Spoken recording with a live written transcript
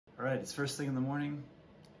All right, it's first thing in the morning,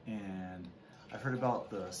 and I've heard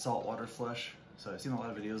about the saltwater flush. So I've seen a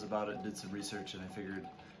lot of videos about it, did some research, and I figured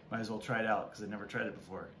might as well try it out because I'd never tried it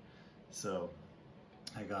before. So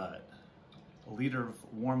I got a liter of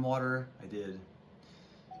warm water. I did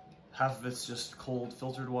half of it's just cold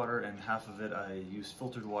filtered water, and half of it I used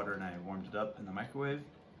filtered water and I warmed it up in the microwave.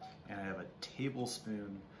 And I have a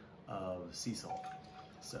tablespoon of sea salt.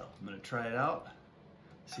 So I'm gonna try it out,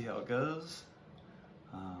 see how it goes.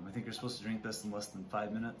 I think you're supposed to drink this in less than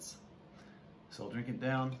 5 minutes. So I'll drink it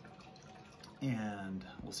down and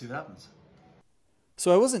we'll see what happens.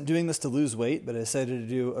 So I wasn't doing this to lose weight, but I decided to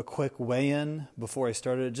do a quick weigh-in before I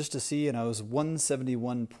started just to see, and I was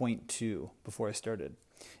 171.2 before I started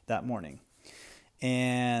that morning.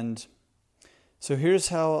 And so here's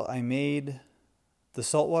how I made the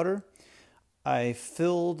salt water. I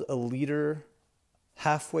filled a liter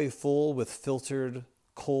halfway full with filtered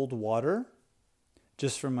cold water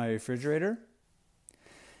just from my refrigerator.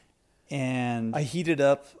 And I heated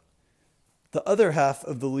up the other half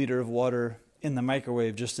of the liter of water in the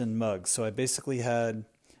microwave just in mugs. So I basically had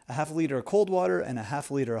a half a liter of cold water and a half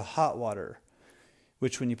a liter of hot water,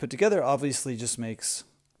 which when you put together obviously just makes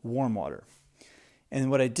warm water. And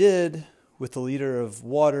what I did with the liter of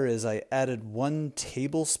water is I added 1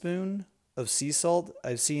 tablespoon of sea salt.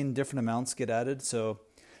 I've seen different amounts get added, so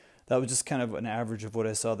that was just kind of an average of what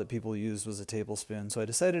I saw that people used was a tablespoon. So I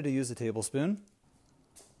decided to use a tablespoon.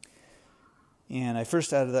 And I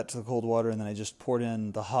first added that to the cold water, and then I just poured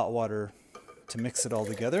in the hot water to mix it all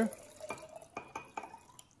together.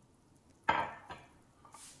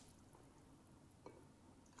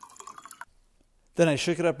 Then I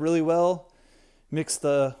shook it up really well, mixed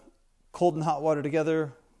the cold and hot water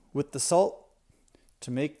together with the salt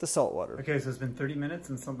to make the salt water. Okay, so it's been 30 minutes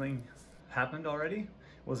and something happened already.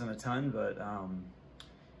 It wasn't a ton, but I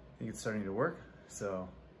think it's starting to work. So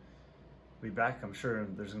we'll be back. I'm sure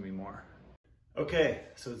there's gonna be more. Okay,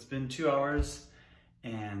 so it's been 2 hours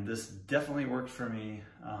and this definitely worked for me.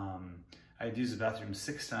 I had used the bathroom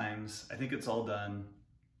 6 times. I think it's all done.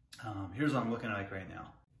 Here's what I'm looking like right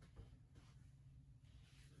now.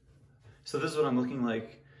 So this is what I'm looking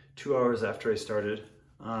like 2 hours after I started.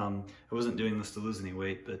 I wasn't doing this to lose any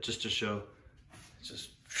weight, but just to show,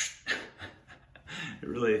 just it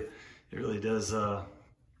really does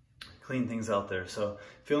clean things out there. So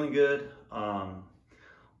feeling good.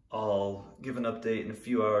 I'll give an update in a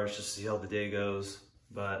few hours just to see how the day goes,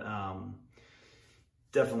 but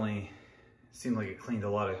definitely seemed like it cleaned a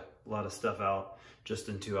lot of stuff out just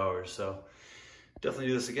in 2 hours. So definitely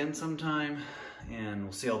do this again sometime, and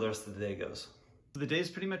we'll see how the rest of the day goes. The day's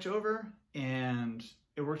pretty much over, and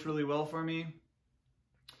it worked really well for me.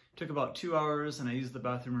 It took about 2 hours, and I used the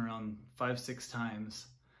bathroom around 5-6 times.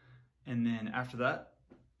 And then after that,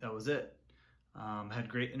 that was it. I had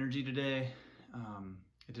great energy today.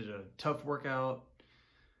 I did a tough workout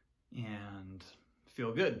and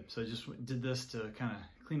feel good. So I just did this to kind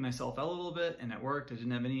of clean myself out a little bit, and it worked. I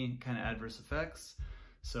didn't have any kind of adverse effects.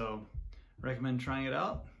 So recommend trying it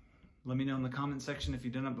out. Let me know in the comment section if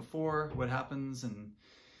you've done it before, what happens and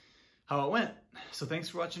how it went. So thanks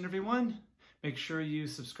for watching, everyone. Make sure you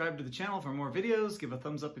subscribe to the channel for more videos. Give a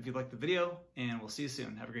thumbs up if you liked the video, and we'll see you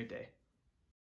soon. Have a great day.